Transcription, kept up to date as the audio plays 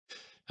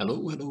Hello,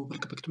 welcome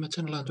back to my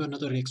channel and to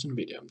another reaction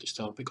video. This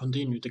time we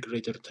continue the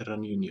Greater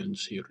Terran Union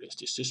series.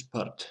 This is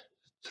part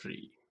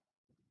 3.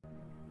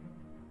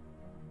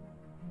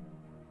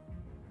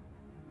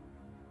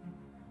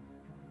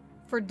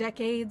 For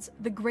decades,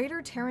 the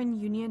Greater Terran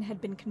Union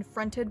had been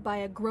confronted by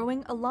a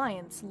growing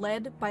alliance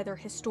led by their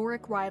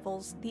historic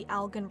rivals, the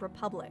Algan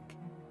Republic.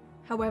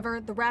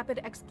 However, the rapid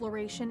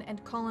exploration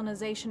and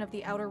colonization of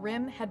the Outer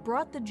Rim had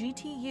brought the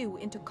GTU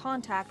into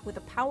contact with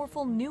a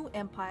powerful new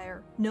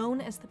empire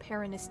known as the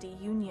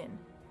Terranisti Union.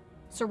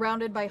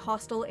 Surrounded by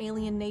hostile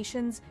alien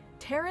nations,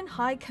 Terran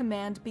High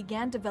Command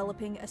began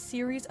developing a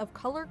series of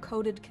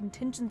color-coded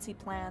contingency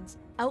plans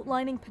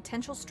outlining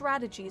potential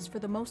strategies for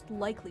the most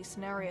likely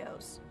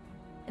scenarios.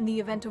 In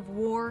the event of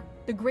war,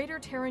 the Greater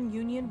Terran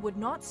Union would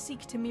not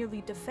seek to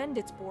merely defend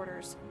its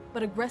borders,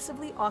 but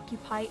aggressively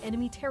occupy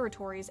enemy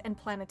territories and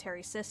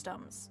planetary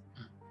systems.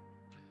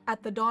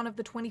 At the dawn of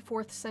the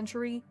 24th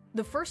century,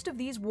 the first of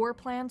these war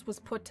plans was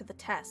put to the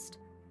test.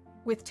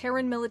 With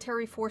Terran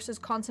military forces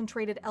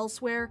concentrated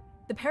elsewhere,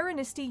 the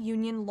Terranisti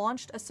Union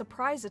launched a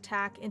surprise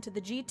attack into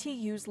the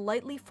GTU's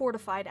lightly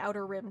fortified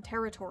Outer Rim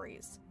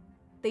territories.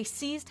 They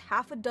seized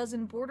half a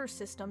dozen border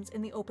systems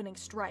in the opening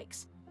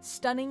strikes,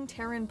 stunning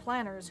Terran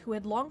planners who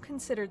had long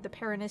considered the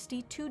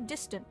Terranisti too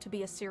distant to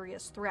be a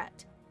serious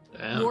threat.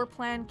 Damn. War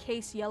Plan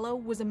Case Yellow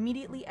was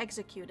immediately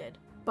executed,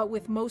 but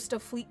with most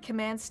of Fleet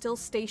Command still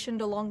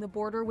stationed along the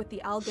border with the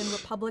Algan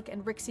Republic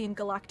and Rixian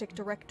Galactic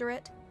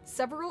Directorate,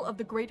 several of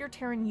the Greater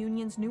Terran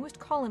Union's newest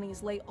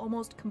colonies lay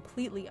almost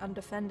completely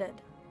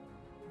undefended.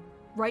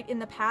 Right in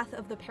the path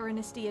of the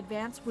Terranisti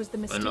advance was the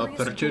mysterious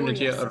An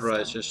opportunity Doria system.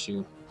 arises,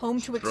 you Home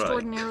to strike.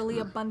 extraordinarily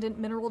abundant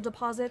mineral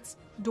deposits,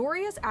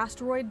 Doria's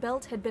asteroid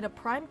belt had been a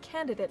prime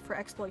candidate for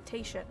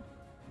exploitation.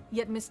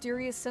 Yet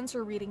mysterious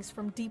sensor readings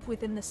from deep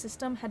within the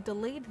system had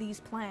delayed these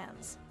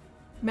plans.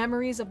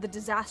 Memories of the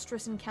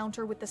disastrous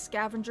encounter with the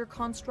scavenger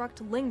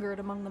construct lingered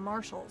among the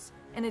Marshals,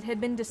 and it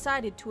had been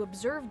decided to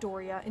observe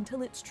Doria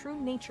until its true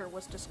nature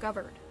was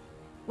discovered.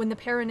 When the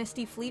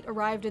Terranisti fleet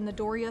arrived in the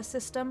Doria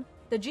system,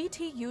 the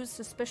GTU's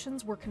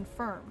suspicions were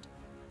confirmed.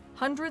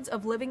 Hundreds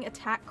of living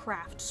attack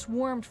craft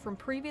swarmed from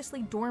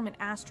previously dormant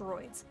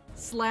asteroids,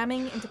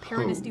 slamming into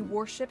Terranisti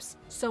warships,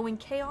 sowing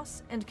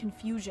chaos and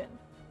confusion.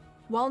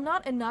 While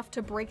not enough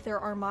to break their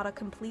armada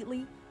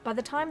completely, by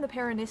the time the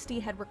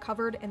Terranisti had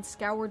recovered and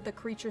scoured the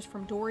creatures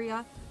from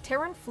Doria,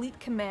 Terran Fleet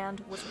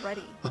Command was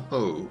ready.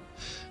 Oh,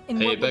 In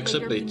what would Apex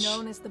later be bitch.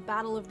 known as the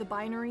Battle of the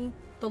Binary,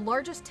 the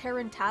largest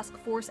Terran task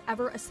force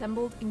ever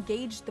assembled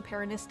engaged the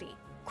Terranisti,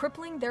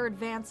 crippling their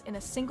advance in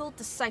a single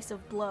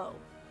decisive blow.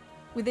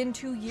 Within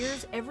 2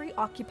 years, every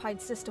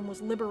occupied system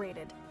was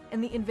liberated,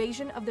 and the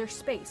invasion of their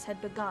space had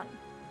begun.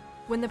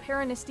 When the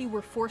Terranisti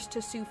were forced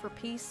to sue for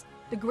peace,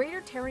 the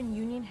Greater Terran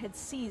Union had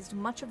seized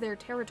much of their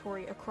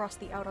territory across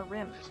the Outer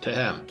Rim.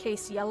 damn.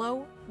 Case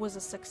Yellow was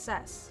a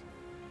success.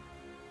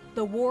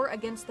 The war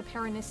against the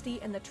Terranisti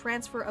and the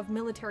transfer of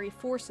military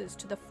forces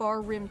to the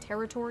Far Rim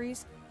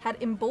territories had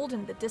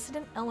emboldened the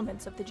dissident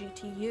elements of the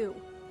GTU,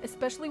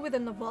 especially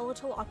within the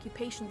volatile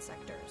occupation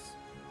sectors.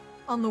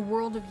 On the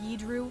world of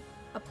Yidru,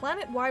 a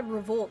planet-wide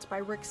revolt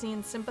by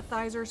Rixian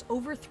sympathizers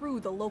overthrew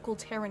the local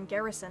Terran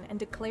garrison and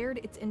declared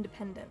its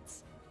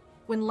independence.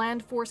 When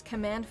Land Force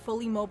Command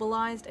fully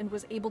mobilized and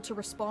was able to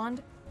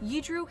respond,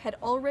 Yidru had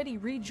already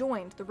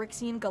rejoined the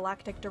Rixian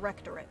Galactic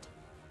Directorate.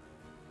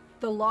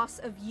 The loss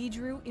of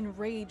Yidru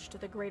enraged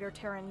the Greater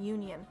Terran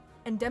Union,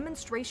 and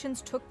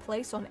demonstrations took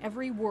place on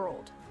every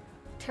world.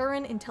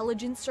 Terran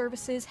intelligence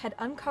services had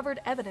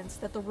uncovered evidence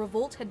that the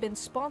revolt had been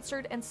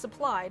sponsored and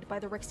supplied by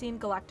the Rixian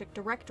Galactic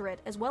Directorate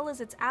as well as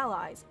its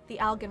allies, the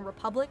Algan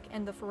Republic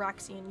and the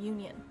Phyraxian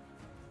Union.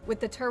 With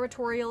the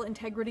territorial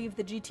integrity of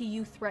the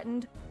GTU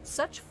threatened,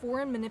 such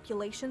foreign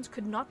manipulations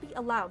could not be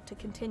allowed to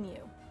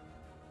continue.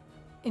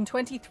 In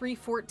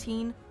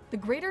 2314, the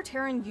Greater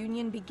Terran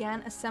Union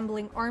began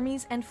assembling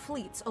armies and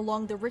fleets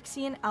along the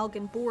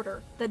Rixian-Algan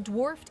border that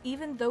dwarfed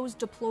even those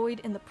deployed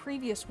in the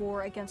previous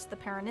war against the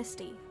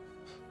Terranisti.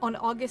 On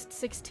August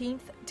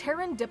 16th,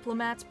 Terran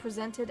diplomats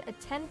presented a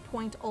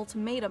 10-point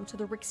ultimatum to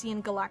the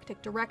Rixian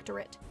Galactic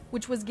Directorate,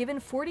 which was given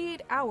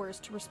 48 hours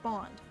to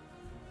respond.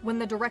 When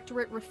the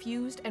Directorate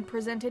refused and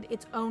presented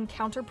its own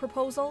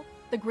counter-proposal,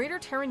 the Greater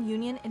Terran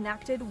Union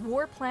enacted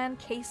War Plan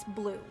Case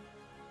Blue.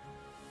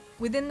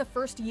 Within the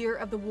first year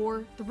of the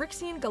war, the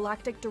Rixian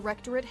Galactic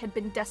Directorate had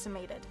been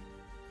decimated.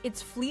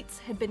 Its fleets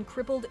had been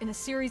crippled in a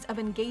series of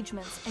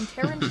engagements, and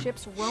Terran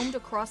ships roamed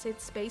across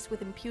its space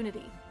with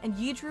impunity, and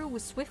Yidru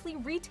was swiftly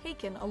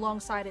retaken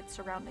alongside its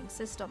surrounding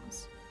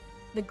systems.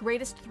 The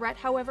greatest threat,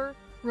 however,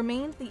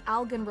 remained the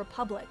Algan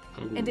Republic,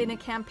 and in a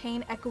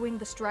campaign echoing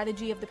the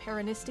strategy of the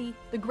Terranisti,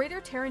 the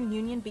Greater Terran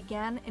Union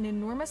began an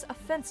enormous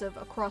offensive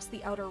across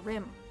the Outer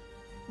Rim.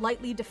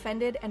 Lightly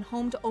defended and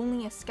home to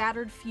only a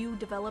scattered few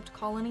developed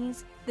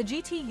colonies, the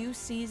GTU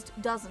seized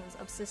dozens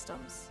of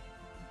systems.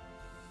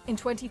 In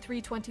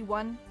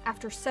 2321,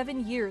 after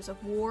 7 years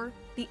of war,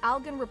 the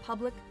Algan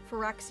Republic,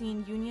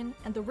 Phyraxian Union,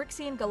 and the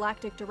Rixian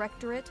Galactic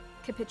Directorate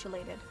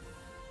capitulated.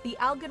 The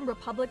Algan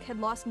Republic had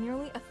lost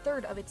nearly a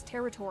third of its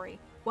territory,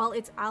 while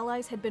its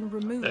allies had been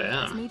removed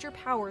Yeah. as major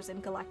powers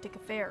in galactic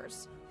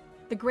affairs.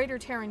 The Greater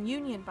Terran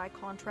Union, by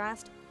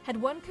contrast, had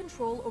won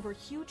control over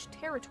huge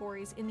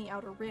territories in the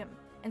Outer Rim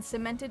and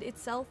cemented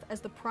itself as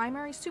the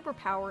primary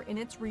superpower in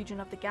its region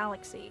of the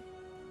galaxy.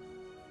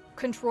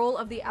 Control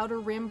of the Outer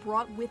Rim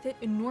brought with it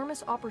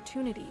enormous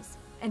opportunities,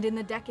 and in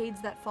the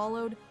decades that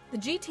followed, the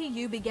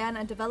GTU began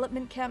a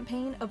development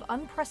campaign of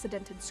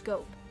unprecedented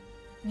scope.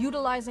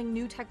 Utilizing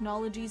new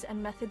technologies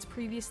and methods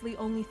previously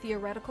only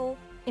theoretical,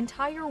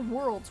 entire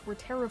worlds were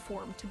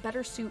terraformed to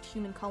better suit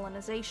human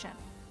colonization.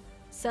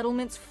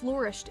 Settlements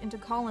flourished into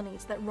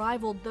colonies that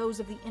rivaled those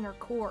of the inner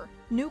core,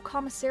 new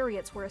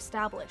commissariats were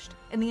established,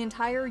 and the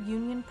entire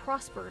Union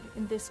prospered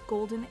in this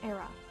golden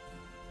era.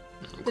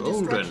 The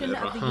destruction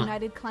of the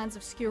United Clans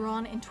of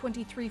Skiron in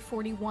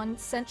 2341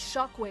 sent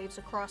shockwaves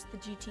across the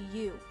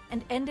GTU,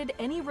 and ended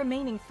any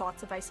remaining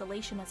thoughts of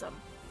isolationism.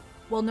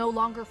 While no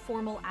longer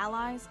formal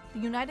allies,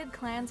 the United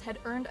Clans had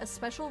earned a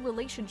special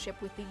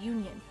relationship with the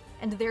Union,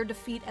 and their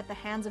defeat at the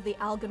hands of the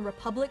Algan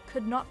Republic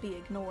could not be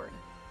ignored.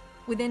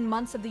 Within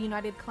months of the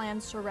United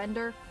Clans'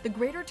 surrender, the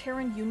Greater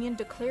Terran Union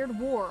declared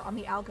war on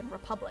the Algan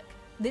Republic,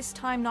 this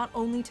time not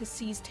only to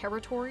seize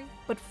territory,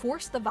 but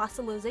force the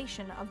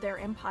vassalization of their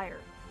empire.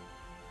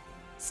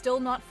 Still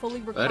not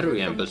fully recovered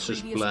from the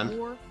previous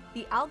war,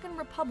 the Algan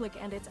Republic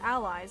and its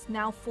allies,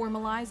 now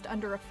formalized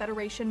under a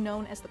federation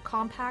known as the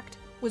Compact,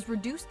 was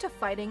reduced to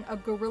fighting a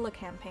guerrilla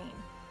campaign.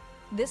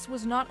 This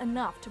was not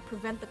enough to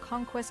prevent the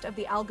conquest of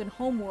the Algan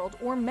homeworld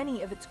or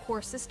many of its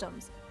core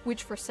systems,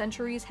 which for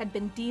centuries had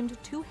been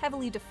deemed too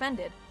heavily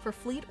defended for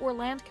fleet or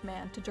land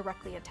command to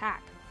directly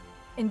attack.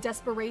 In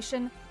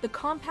desperation, the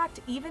Compact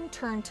even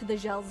turned to the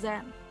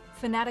Gelzen,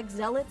 fanatic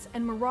zealots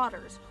and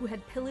marauders who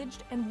had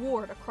pillaged and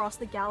warred across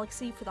the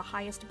galaxy for the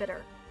highest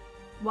bidder.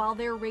 While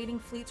their raiding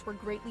fleets were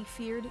greatly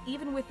feared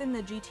even within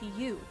the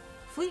GTU,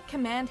 Fleet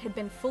Command had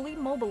been fully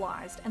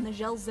mobilized and the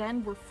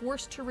Gelzen were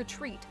forced to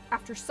retreat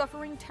after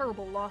suffering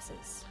terrible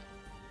losses.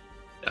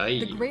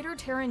 The Greater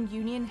Terran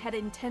Union had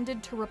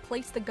intended to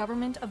replace the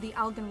government of the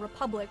Algan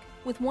Republic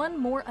with one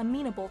more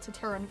amenable to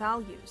Terran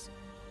values,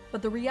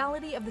 but the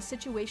reality of the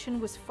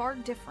situation was far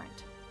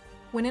different.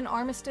 When an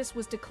armistice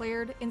was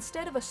declared,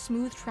 instead of a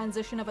smooth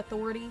transition of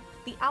authority,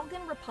 the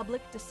Algan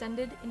Republic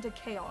descended into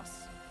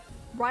chaos.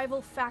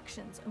 Rival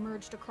factions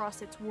emerged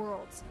across its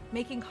worlds,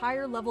 making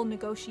higher-level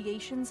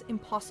negotiations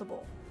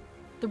impossible.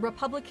 The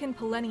Republican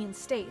Polenian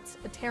States,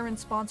 a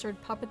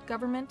Terran-sponsored puppet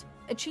government,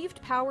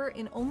 achieved power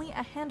in only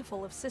a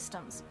handful of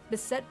systems,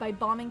 beset by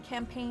bombing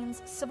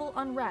campaigns, civil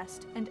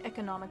unrest, and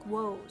economic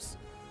woes.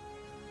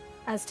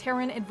 As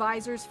Terran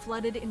advisors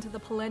flooded into the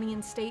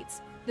Polenian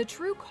States, the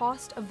true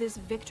cost of this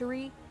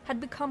victory had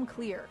become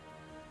clear.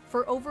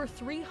 For over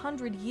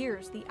 300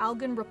 years, the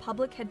Algan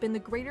Republic had been the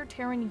Greater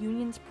Terran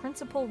Union's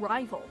principal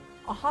rival,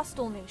 a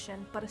hostile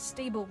nation but a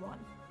stable one,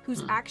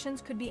 whose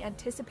actions could be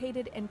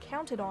anticipated and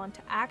counted on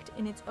to act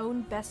in its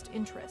own best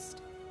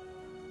interest.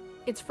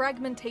 Its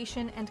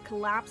fragmentation and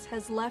collapse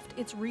has left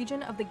its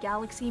region of the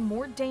galaxy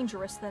more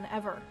dangerous than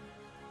ever.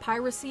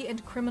 Piracy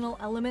and criminal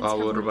elements have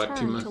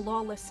returned to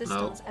lawless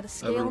systems at a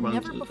scale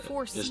never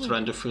before seen,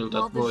 while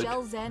the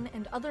Gelzen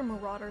and other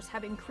marauders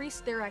have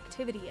increased their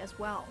activity as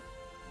well.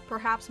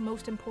 Perhaps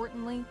most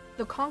importantly,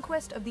 the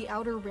conquest of the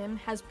Outer Rim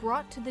has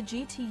brought to the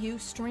GTU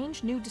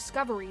strange new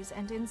discoveries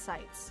and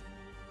insights.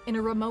 In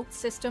a remote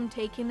system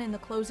taken in the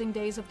closing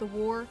days of the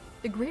war,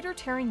 the Greater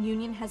Terran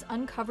Union has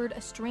uncovered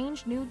a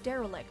strange new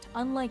derelict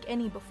unlike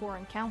any before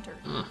encountered.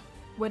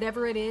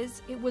 Whatever it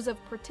is, it was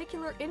of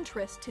particular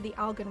interest to the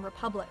Algan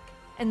Republic,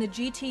 and the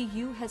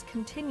GTU has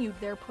continued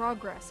their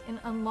progress in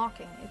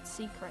unlocking its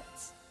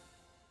secrets.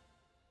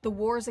 The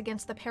wars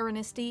against the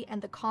Perranisti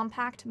and the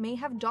Compact may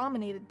have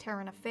dominated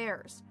Terran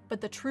affairs,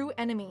 but the true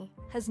enemy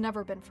has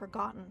never been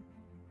forgotten.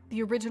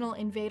 The original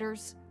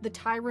invaders, the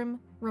Tyrim,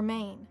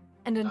 remain,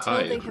 and until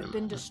they have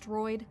been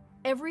destroyed,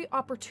 every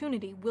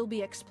opportunity will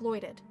be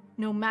exploited,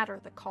 no matter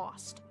the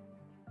cost.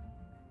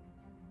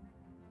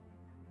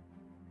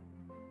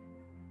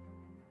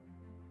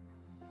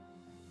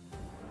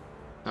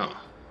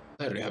 Oh,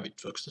 there you have it,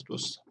 folks. That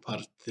was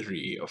part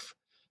 3 of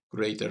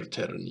Greater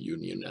Terran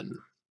Union, and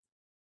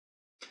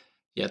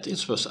yeah,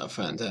 this was a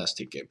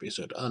fantastic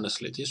episode.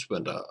 Honestly, this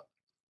went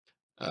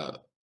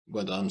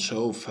on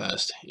so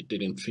fast. It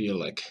didn't feel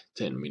like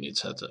 10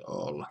 minutes at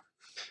all.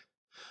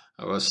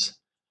 I was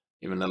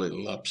even a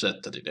little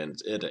upset that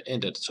it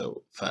ended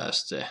so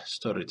fast. The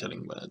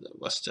storytelling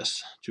was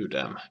just too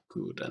damn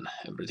good, and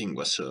everything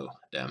was so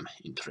damn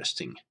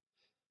interesting.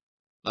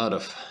 A lot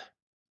of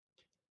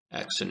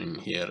action in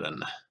here,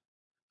 and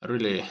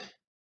really,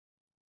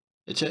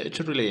 it's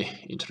really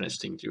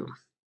interesting to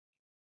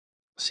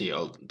see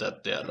all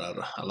that there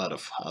are a lot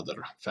of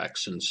other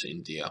factions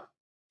in the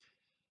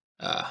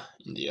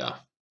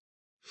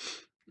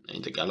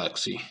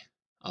galaxy.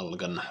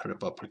 Algan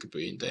Republic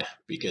being the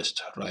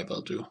biggest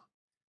rival to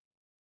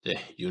the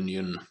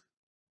Union.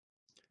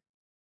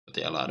 But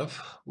yeah, a lot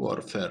of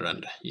warfare,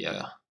 and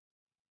yeah,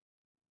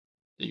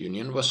 the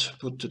Union was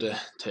put to the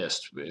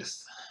test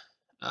with.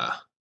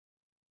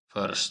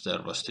 First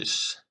there was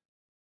this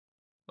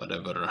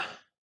whatever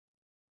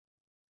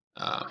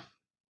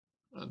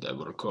they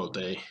were called,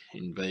 they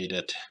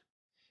invaded.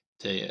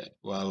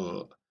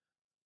 While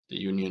the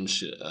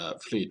Union's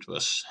fleet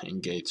was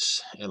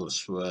engaged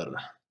elsewhere,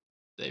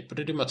 they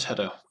pretty much had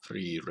a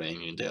free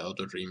reign in the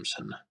outer rims,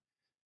 and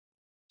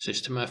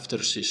system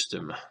after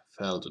system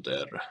fell to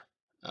their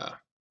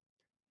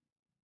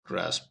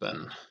grasp.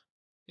 And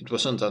it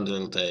wasn't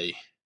until they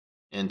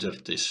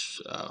entered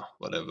this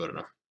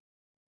whatever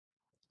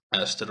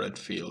asteroid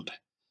field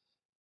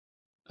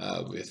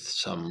with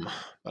some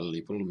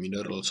valuable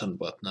minerals and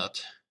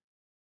whatnot.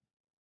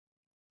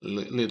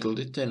 Little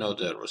did they know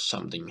there was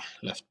something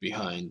left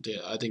behind.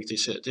 I think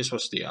this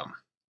was the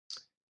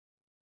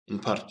in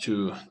part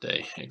 2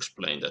 they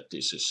explained that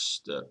this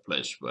is the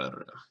place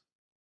where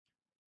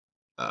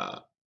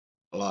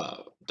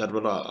there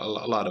were a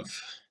lot of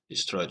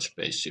destroyed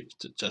spaceships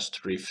just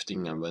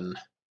drifting, and when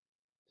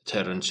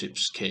Terran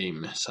ships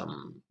came,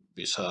 some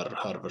bizarre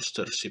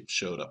harvester ships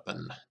showed up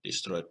and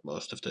destroyed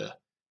most of the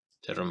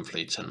Terran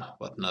fleets and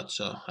whatnot.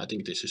 So I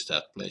think this is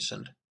that place.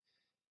 And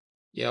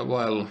yeah,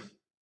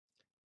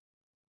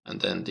 and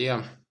then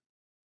the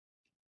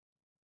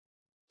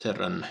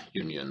Terran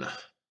Union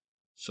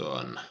saw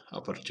an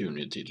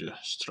opportunity to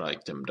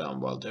strike them down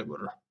while they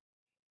were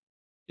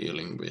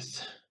dealing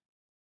with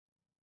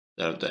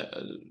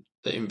the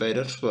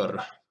invaders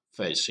were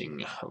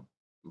facing a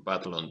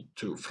battle on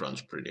two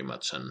fronts pretty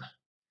much, and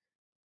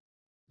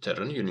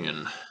Terran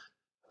Union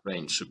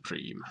reigned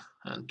supreme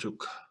and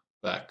took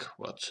back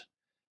what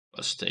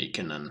was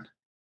taken. And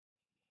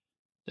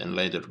then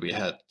later we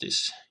had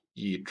this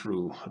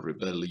Ye-True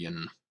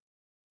rebellion.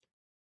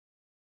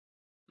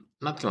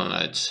 Not gonna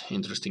lie, it's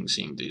interesting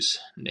seeing these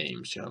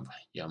names. You have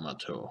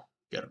Yamato,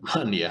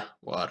 Germania,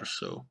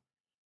 Warsaw,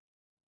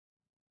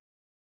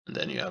 and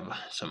then you have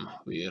some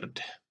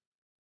weird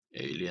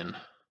alien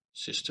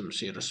systems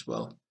here as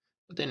well.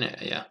 But then,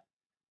 yeah,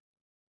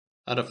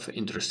 a lot of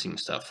interesting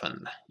stuff,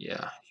 and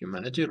yeah,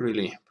 humanity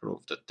really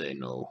proved that they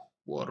know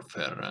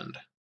warfare, and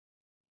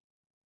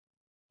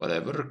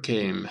whatever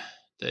came,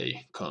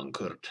 they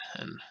conquered,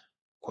 and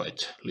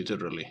quite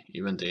literally.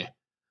 Even the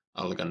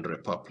Algan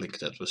Republic,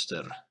 that was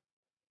their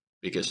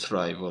biggest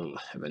rival,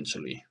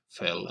 eventually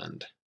fell,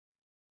 and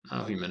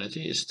now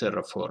humanity is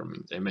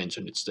terraforming. They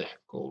mention it's the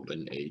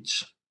Golden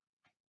Age.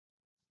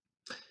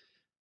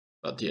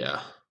 But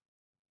yeah,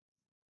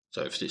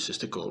 so if this is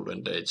the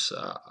Golden Age,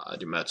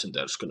 I'd imagine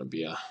there's gonna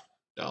be a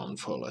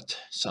downfall at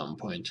some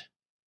point.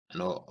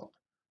 And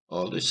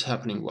all this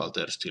happening while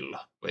they're still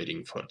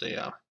waiting for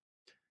the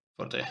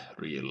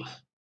real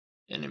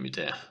enemy,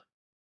 the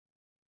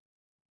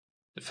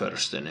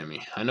first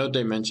enemy. I know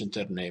they mentioned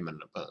their name,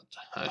 but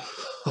I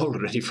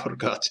already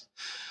forgot.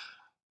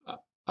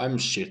 I'm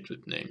shit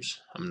with names.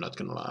 I'm not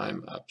gonna lie.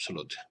 I'm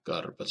absolute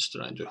garbage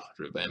trying to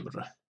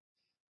remember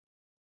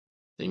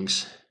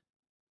things.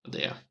 But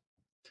yeah.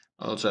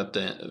 Also at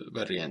the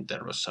very end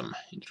there was some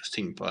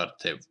interesting part.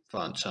 They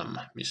found some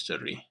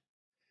mystery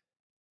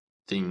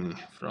thing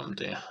from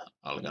the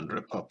Algan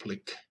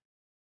Republic.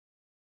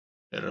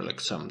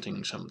 Derelict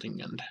something,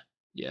 and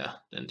yeah,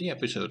 then the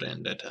episode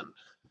ended,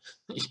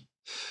 and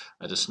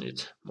I just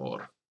need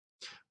more.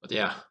 But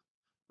yeah,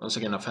 once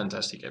again, a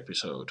fantastic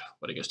episode.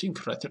 What do you guys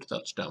think? Write your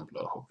thoughts down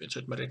below. Hope you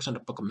enjoyed my reaction.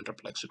 Comment,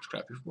 like,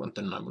 subscribe if you want,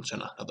 and I will see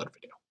another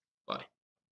video. Bye.